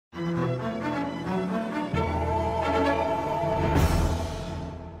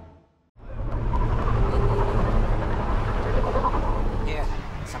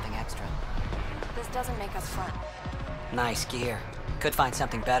Nice gear. Could find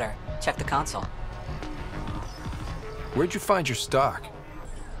something better. Check the console. Where'd you find your stock?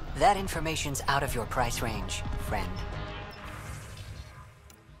 That information's out of your price range, friend.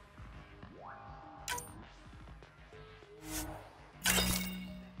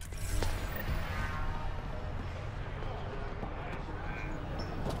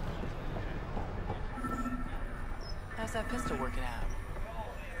 How's that pistol working out?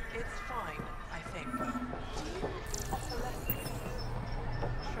 It's fine, I think.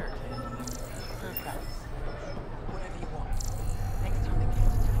 Sure, kid. For a price. Whatever you want. Next time they get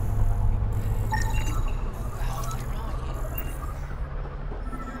to town. Wow, where are you?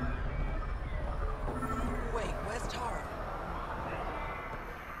 Wait, where's Tara?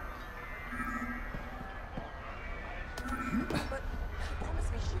 But she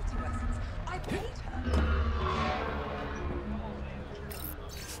promised me shooting lessons. I paid her.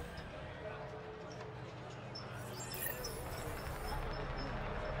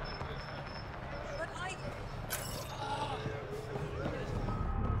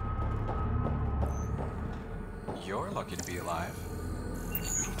 You're lucky to be alive.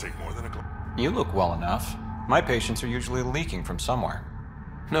 It'll take more than a... You look well enough. My patients are usually leaking from somewhere.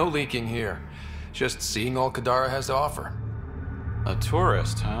 No leaking here. Just seeing all Kadara has to offer. A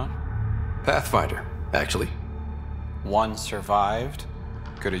tourist, huh? Pathfinder, actually. One survived.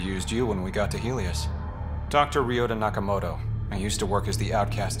 Could have used you when we got to Helios. Dr. Ryota Nakamoto. I used to work as the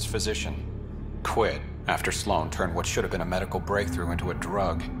outcast's physician. Quit after Sloan turned what should have been a medical breakthrough into a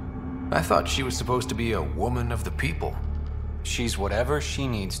drug. I thought she was supposed to be a woman of the people. She's whatever she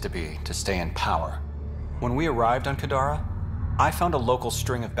needs to be to stay in power. When we arrived on Kadara, I found a local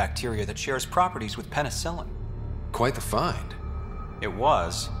string of bacteria that shares properties with penicillin. Quite the find. It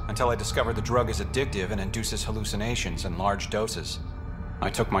was, until I discovered the drug is addictive and induces hallucinations in large doses. I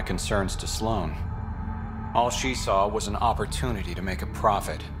took my concerns to Sloan. All she saw was an opportunity to make a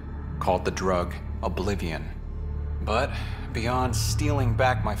profit, called the drug Oblivion. But beyond stealing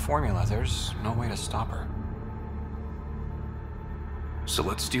back my formula, there's no way to stop her. So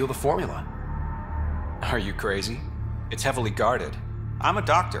let's steal the formula. Are you crazy? It's heavily guarded. I'm a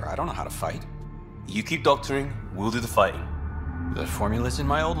doctor. I don't know how to fight. You keep doctoring, we'll do the fighting. The formula's in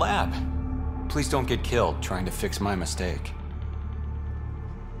my old lab. Please don't get killed trying to fix my mistake.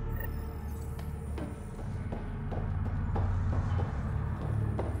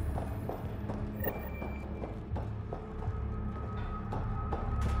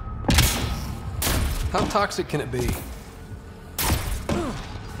 How toxic can it be?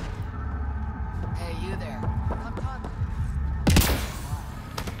 Hey, you there. Come talk.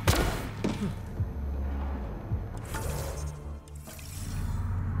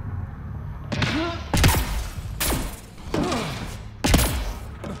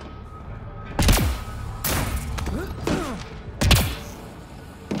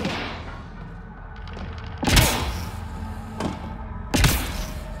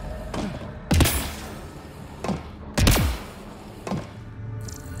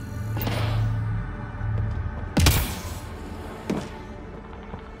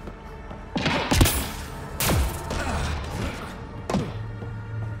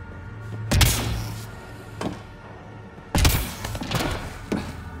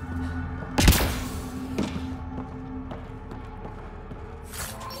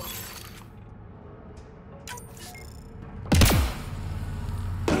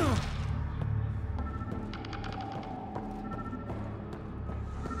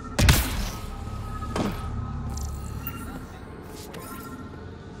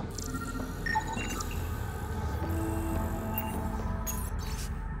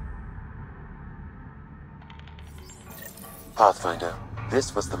 Pathfinder,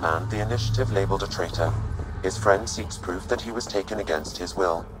 this was the man the initiative labeled a traitor. His friend seeks proof that he was taken against his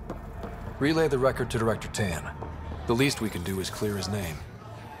will. Relay the record to Director Tan. The least we can do is clear his name.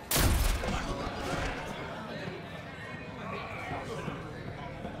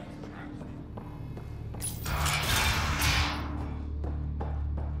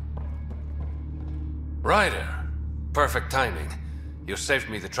 Ryder. Perfect timing. You saved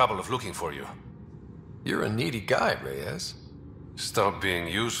me the trouble of looking for you. You're a needy guy, Reyes. Stop being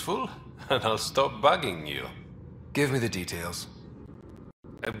useful, and I'll stop bugging you. Give me the details.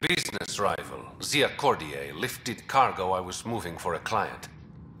 A business rival, Zia Cordier, lifted cargo I was moving for a client.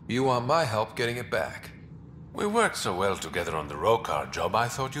 You want my help getting it back? We worked so well together on the Rokar job, I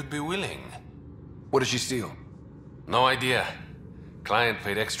thought you'd be willing. What did she steal? No idea. Client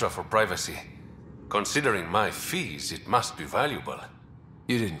paid extra for privacy. Considering my fees, it must be valuable.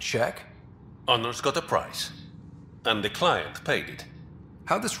 You didn't check? Honor's got a price. And the client paid it.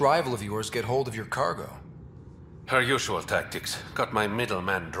 How'd this rival of yours get hold of your cargo? Her usual tactics. Got my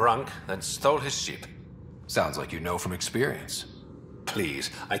middleman drunk, then stole his ship. Sounds like you know from experience.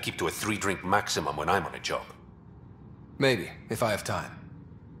 Please, I keep to a 3-drink maximum when I'm on a job. Maybe, if I have time.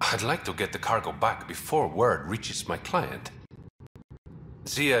 I'd like to get the cargo back before word reaches my client.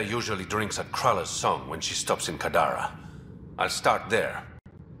 Zia usually drinks at Krala's song when she stops in Kadara. I'll start there.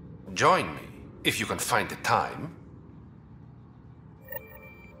 Join me, if you can find the time.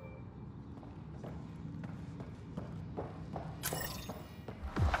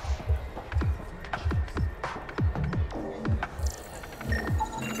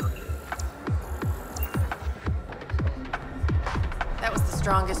 That was the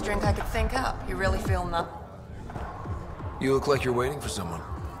strongest drink I could think up. You really feel nothing? You look like you're waiting for someone.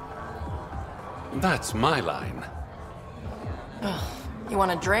 That's my line. You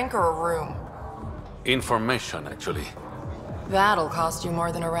want a drink or a room? Information, actually. That'll cost you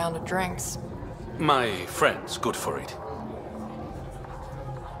more than a round of drinks. My friend's good for it.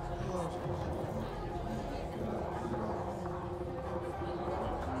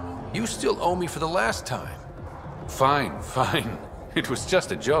 You still owe me for the last time. Fine, fine. It was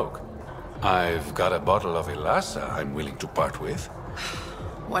just a joke. I've got a bottle of Elasa I'm willing to part with.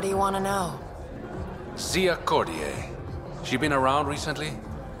 What do you want to know? Zia Cordier. She been around recently?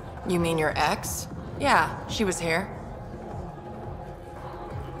 You mean your ex? Yeah, she was here.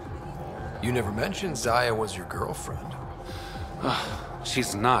 You never mentioned Zaya was your girlfriend.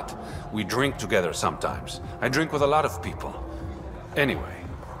 She's not. We drink together sometimes. I drink with a lot of people. Anyway,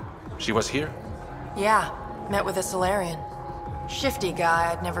 she was here? Yeah, met with a Solarian. Shifty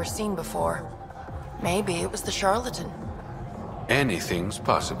guy I'd never seen before. Maybe it was the charlatan. Anything's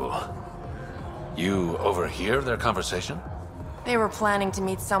possible. You overhear their conversation? They were planning to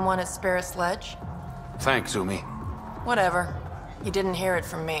meet someone at Spirit's Ledge. Thanks, Umi. Whatever. You didn't hear it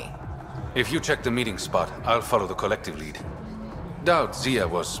from me. If you check the meeting spot, I'll follow the collective lead. Doubt Zia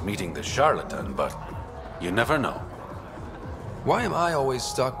was meeting the charlatan, but you never know. Why am I always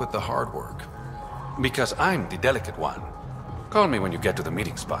stuck with the hard work? Because I'm the delicate one. Call me when you get to the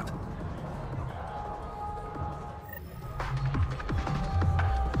meeting spot.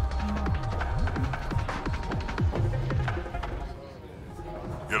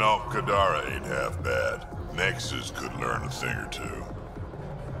 You know, Kadara ain't half bad. Nexus could learn a thing or two.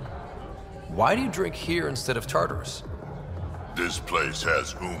 Why do you drink here instead of Tartarus? This place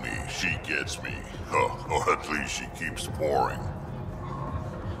has Umi. She gets me. Or at least she keeps pouring.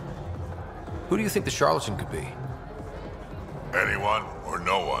 Who do you think the charlatan could be? Anyone or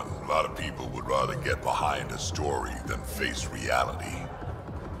no one. A lot of people would rather get behind a story than face reality.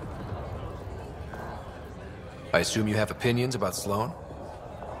 I assume you have opinions about Sloan?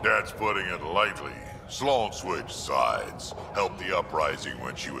 That's putting it lightly. Sloan switched sides, helped the uprising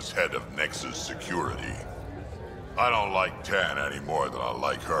when she was head of Nexus security. I don't like Tan any more than I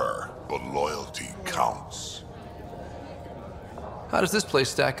like her, but loyalty counts. How does this place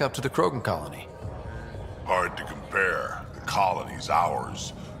stack up to the Krogan colony? Hard to compare. The colony's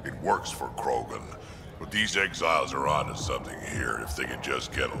ours. It works for Krogan. But these exiles are onto something here if they can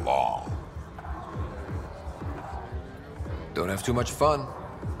just get along. Don't have too much fun.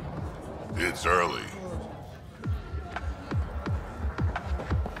 It's early.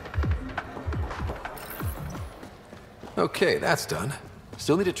 Okay, that's done.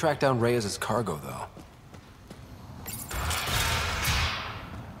 Still need to track down Reyes' cargo, though.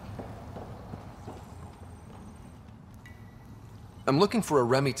 I'm looking for a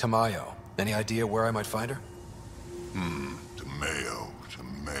Remy Tamayo. Any idea where I might find her? Tamayo.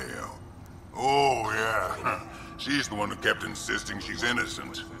 Oh, yeah. She's the one who kept insisting she's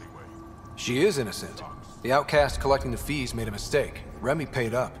innocent. She is innocent. The outcast collecting the fees made a mistake. Remy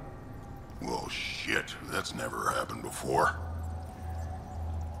paid up. Well, shit. That's never happened before.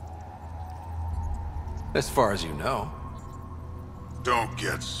 As far as you know. Don't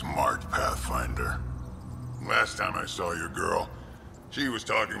get smart, Pathfinder. Last time I saw your girl, she was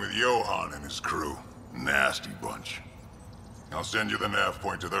talking with Johan and his crew. Nasty bunch. I'll send you the nav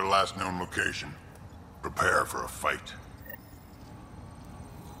point to their last known location. Prepare for a fight.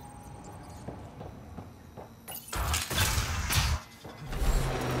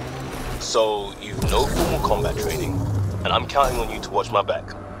 So, you've no formal combat training, and I'm counting on you to watch my back.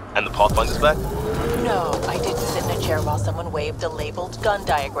 And the Pathfinder's back? No, I didn't sit in a chair while someone waved a labeled gun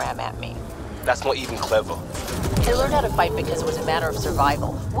diagram at me. That's not even clever. I learned how to fight because it was a matter of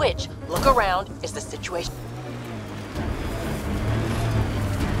survival, which, look around, is the situation.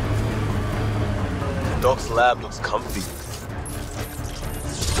 Doc's lab looks comfy.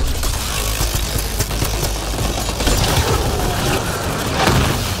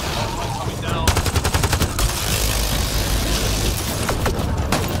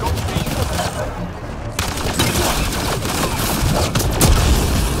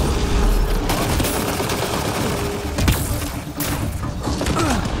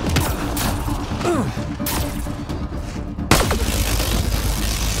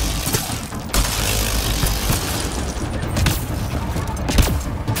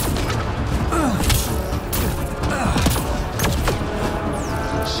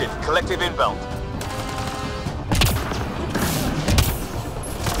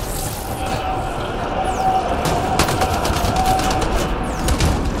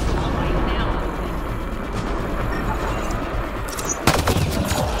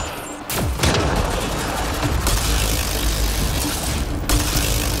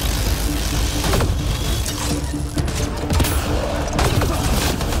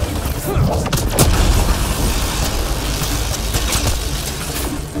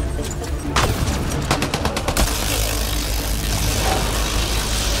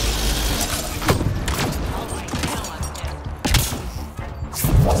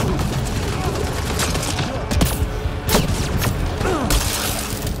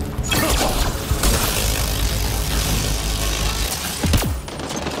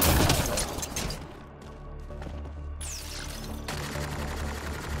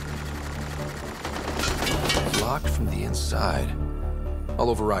 side. I'll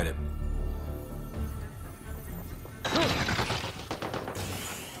override it.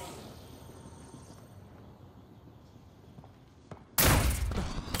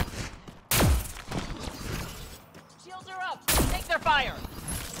 Shields are up. Take their fire.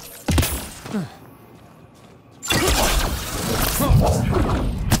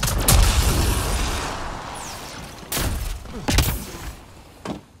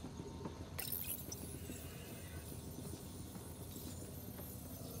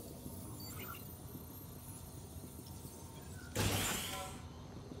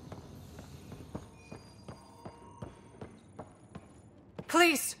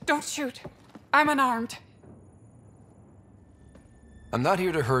 Please, don't shoot. I'm unarmed. I'm not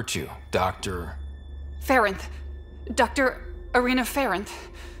here to hurt you, Dr. Farenth. Dr. Arena Farenth.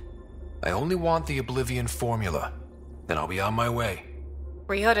 I only want the Oblivion formula. Then I'll be on my way.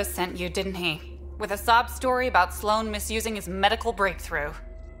 Ryder sent you, didn't he? With a sob story about Sloan misusing his medical breakthrough.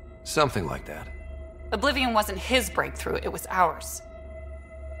 Something like that. Oblivion wasn't his breakthrough, it was ours.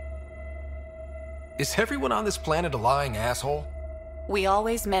 Is everyone on this planet a lying asshole? We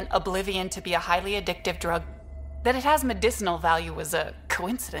always meant Oblivion to be a highly addictive drug. That it has medicinal value was a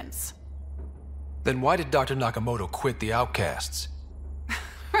coincidence. Then why did Dr. Nakamoto quit the Outcasts?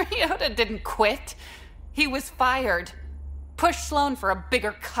 Ryder didn't quit. He was fired. Pushed Sloan for a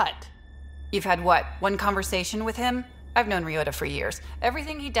bigger cut. You've had what, one conversation with him? I've known Ryder for years.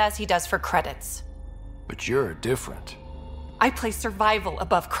 Everything he does for credits. But you're different. I place survival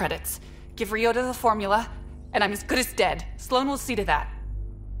above credits. Give Ryder the formula, and I'm as good as dead. Sloan will see to that.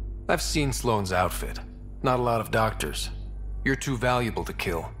 I've seen Sloane's outfit. Not a lot of doctors. You're too valuable to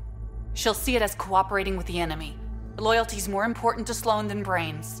kill. She'll see it as cooperating with the enemy. Loyalty's more important to Sloan than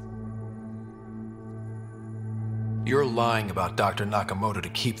brains. You're lying about Dr. Nakamoto to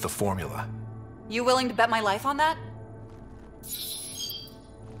keep the formula. You willing to bet my life on that?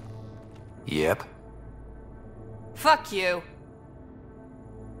 Yep. Fuck you.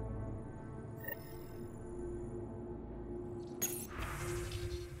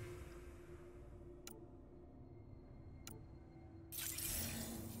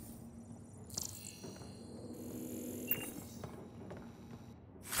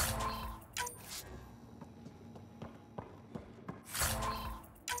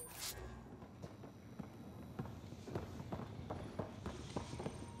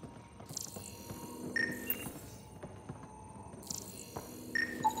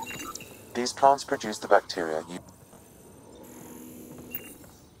 These plants produce the bacteria you...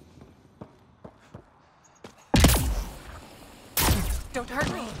 Don't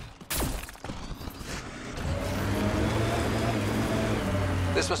hurt me.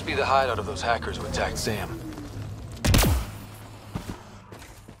 This must be the hideout of those hackers who attacked Sam.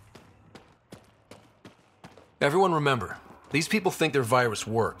 Everyone remember, these people think their virus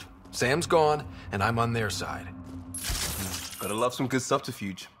worked. Sam's gone, and I'm on their side. Gotta love some good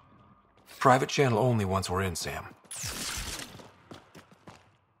subterfuge. Private channel only once we're in, Sam.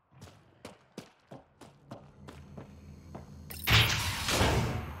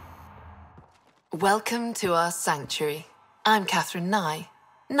 Welcome to our sanctuary. I'm Catherine Nye,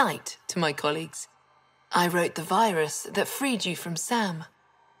 Knight to my colleagues. I wrote the virus that freed you from Sam.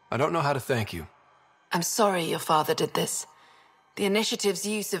 I don't know how to thank you. I'm sorry your father did this. The initiative's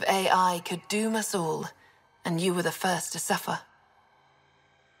use of AI could doom us all, and you were the first to suffer.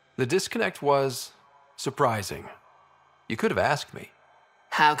 The disconnect was surprising. You could have asked me.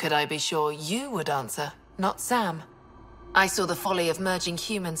 How could I be sure you would answer, not Sam? I saw the folly of merging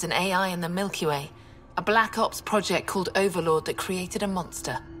humans and AI in the Milky Way, a Black Ops project called Overlord that created a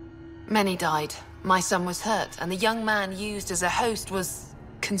monster. Many died, my son was hurt, and the young man used as a host was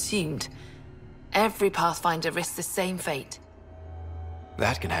consumed. Every Pathfinder risks the same fate.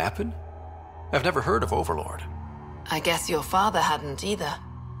 That can happen? I've never heard of Overlord. I guess your father hadn't either.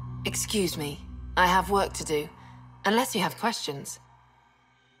 Excuse me, I have work to do, unless you have questions.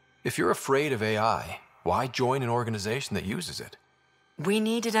 If you're afraid of AI, why join an organization that uses it? We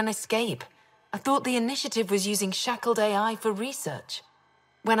needed an escape. I thought the initiative was using shackled AI for research.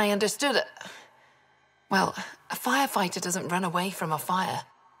 When I understood it... Well, a firefighter doesn't run away from a fire.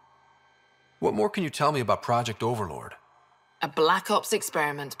 What more can you tell me about Project Overlord? A Black Ops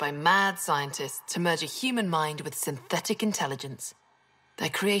experiment by mad scientists to merge a human mind with synthetic intelligence. Their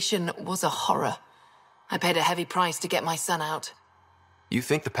creation was a horror. I paid a heavy price to get my son out. You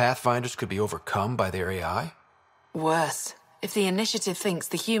think the Pathfinders could be overcome by their AI? Worse. If the initiative thinks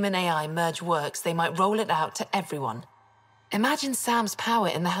the human-AI merge works, they might roll it out to everyone. Imagine Sam's power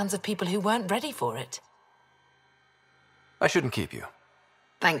in the hands of people who weren't ready for it. I shouldn't keep you.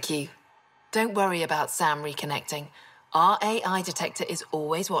 Thank you. Don't worry about Sam reconnecting. Our AI detector is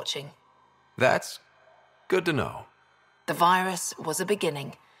always watching. That's good to know. The virus was a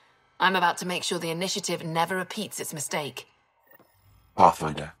beginning. I'm about to make sure the initiative never repeats its mistake.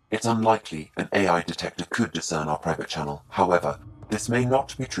 Pathfinder, it's unlikely an AI detector could discern our private channel. However, this may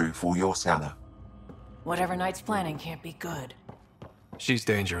not be true for your scanner. Whatever Knight's planning can't be good. She's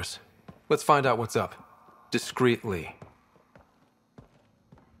dangerous. Let's find out what's up. Discreetly.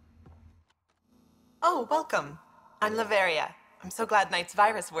 Oh, welcome. I'm Laveria. I'm so glad Knight's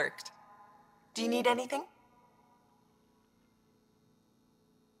virus worked. Do you need anything?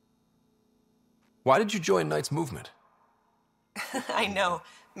 Why did you join Knight's movement? I know.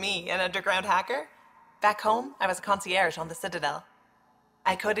 Me, an underground hacker? Back home, I was a concierge on the Citadel.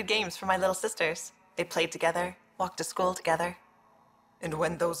 I coded games for my little sisters. They played together, walked to school together. And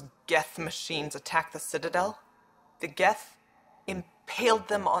when those Geth machines attacked the Citadel, the Geth impaled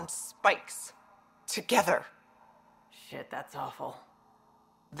them on spikes. Together. Shit, that's awful.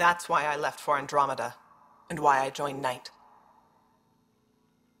 That's why I left for Andromeda, and why I joined Knight.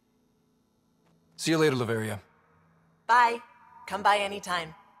 See you later, Laveria. Bye. Come by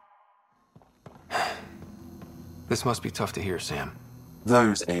anytime. This must be tough to hear, Sam.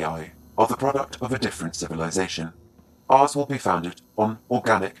 Those AI are the product of a different civilization. Ours will be founded on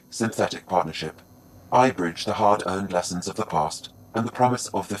organic, synthetic partnership. I bridge the hard-earned lessons of the past and the promise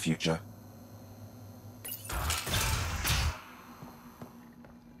of the future.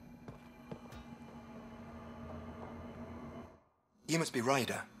 You must be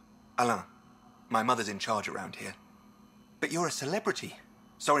Ryder. Alla. My mother's in charge around here. But you're a celebrity.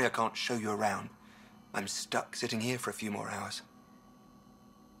 Sorry I can't show you around. I'm stuck sitting here for a few more hours.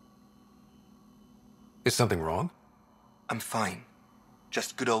 Is something wrong? I'm fine.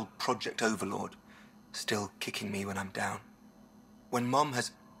 Just good old Project Overlord. Still kicking me when I'm down. When Mom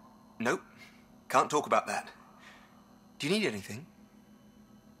has... Nope. Can't talk about that. Do you need anything?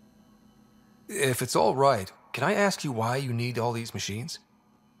 If it's all right, can I ask you why you need all these machines?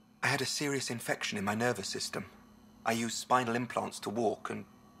 I had a serious infection in my nervous system. I used spinal implants to walk and,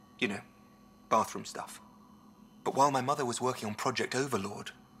 bathroom stuff. But while my mother was working on Project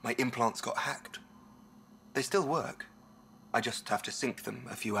Overlord, my implants got hacked. They still work. I just have to sync them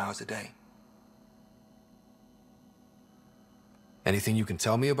a few hours a day. Anything you can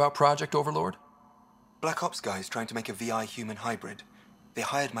tell me about Project Overlord? Black Ops guys trying to make a VI-human hybrid. They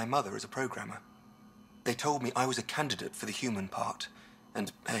hired my mother as a programmer. They told me I was a candidate for the human part.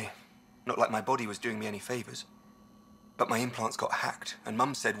 And, hey, not like my body was doing me any favors. But my implants got hacked, and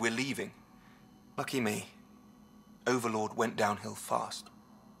Mum said we're leaving. Lucky me. Overlord went downhill fast.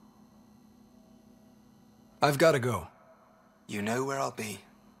 I've got to go. You know where I'll be.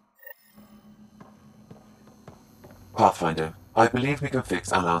 Pathfinder, I believe we can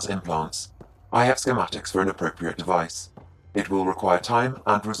fix Alain's implants. I have schematics for an appropriate device. It will require time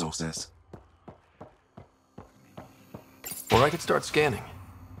and resources. Or I could start scanning,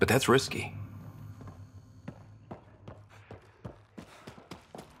 but that's risky.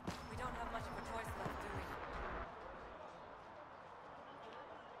 We don't have much of a choice left, do we?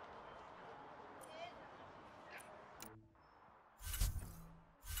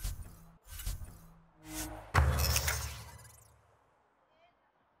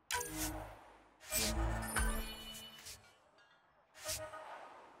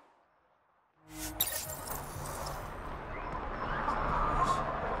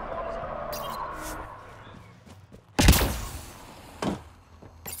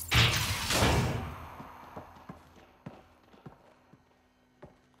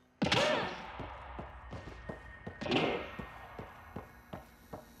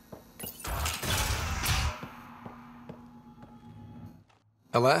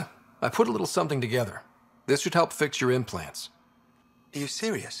 Alla, I put a little something together. This should help fix your implants. Are you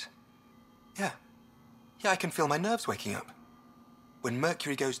serious? Yeah. Yeah, I can feel my nerves waking up. When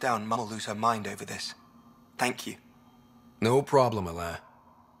Mercury goes down, Mum will lose her mind over this. Thank you. No problem, Alla.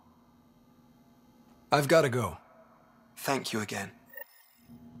 I've got to go. Thank you again.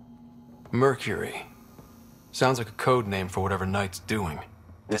 Mercury. Sounds like a code name for whatever Knight's doing.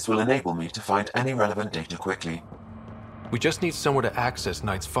 This will enable me to find any relevant data quickly. We just need somewhere to access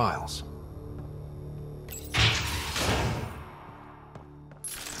Knight's files.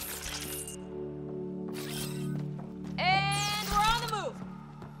 And we're on the move!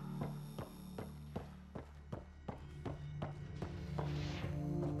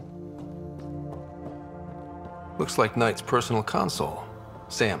 Looks like Knight's personal console.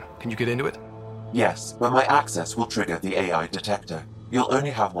 Sam, can you get into it? Yes, but my access will trigger the AI detector. You'll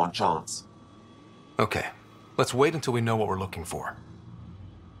only have one chance. Okay. Let's wait until we know what we're looking for.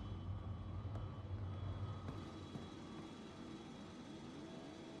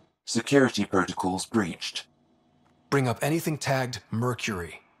 Security protocols breached. Bring up anything tagged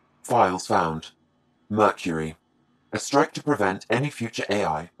Mercury. Files found. Mercury. A strike to prevent any future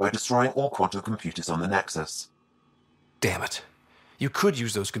AI by destroying all quantum computers on the Nexus. Damn it. You could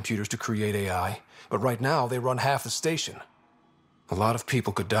use those computers to create AI, but right now they run half the station. A lot of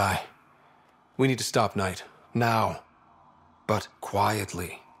people could die. We need to stop Knight. Now. But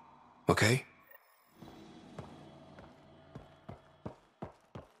quietly. Okay?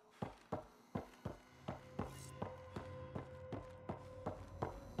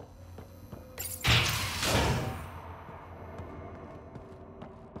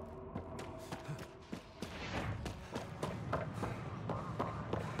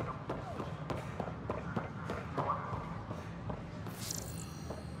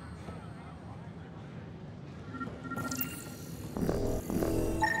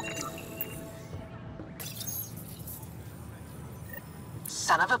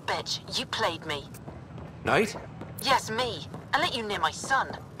 Son of a bitch, you played me. Knight? Yes, me. I let you near my son.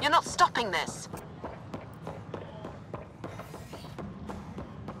 You're not stopping this.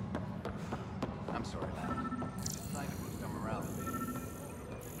 I'm sorry, lad. Just trying to boost our morale a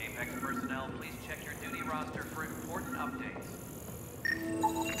bit. Apex personnel, please check your duty roster for important updates.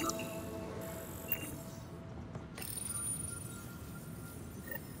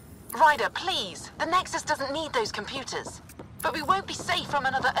 Ryder, please. The Nexus doesn't need those computers. But we won't be safe from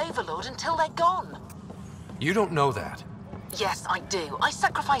another Overlord until they're gone. You don't know that. Yes, I do. I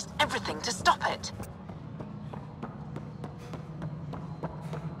sacrificed everything to stop it.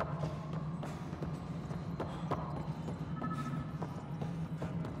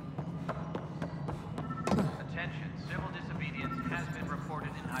 Attention, civil disobedience has been reported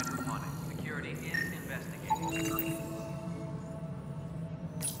in hydroponics. Security is investigating.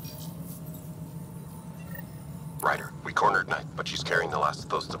 Ryder, we cornered Knight, but she's carrying the last of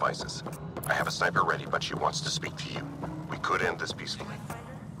those devices. I have a sniper ready, but she wants to speak to you. We could end this peacefully.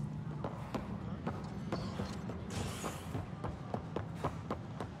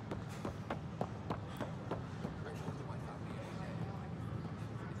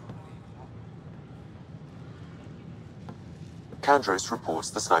 Kandros reports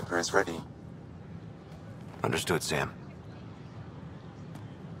the sniper is ready. Understood, Sam.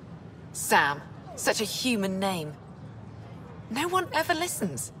 Sam. Such a human name. No one ever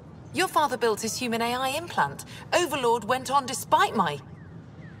listens. Your father built his human AI implant. Overlord went on despite my...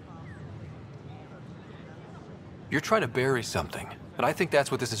 You're trying to bury something, and I think that's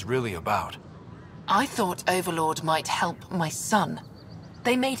what this is really about. I thought Overlord might help my son.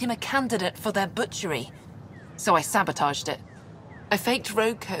 They made him a candidate for their butchery. So I sabotaged it. I faked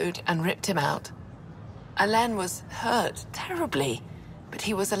rogue code and ripped him out. Alain was hurt terribly, but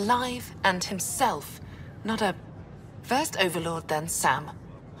he was alive and himself, not a... First Overlord, then Sam.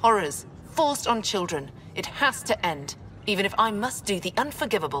 Horrors, forced on children. It has to end, even if I must do the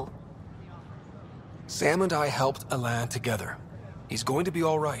unforgivable. Sam and I helped Alain together. He's going to be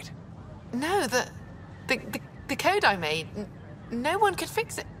all right. No, the code I made, no one could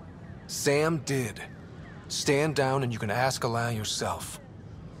fix it. Sam did. Stand down and you can ask Alain yourself.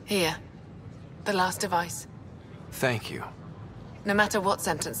 Here, the last device. Thank you. No matter what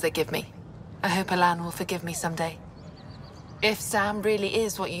sentence they give me, I hope Alain will forgive me someday. If Sam really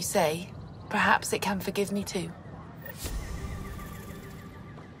is what you say, perhaps it can forgive me too.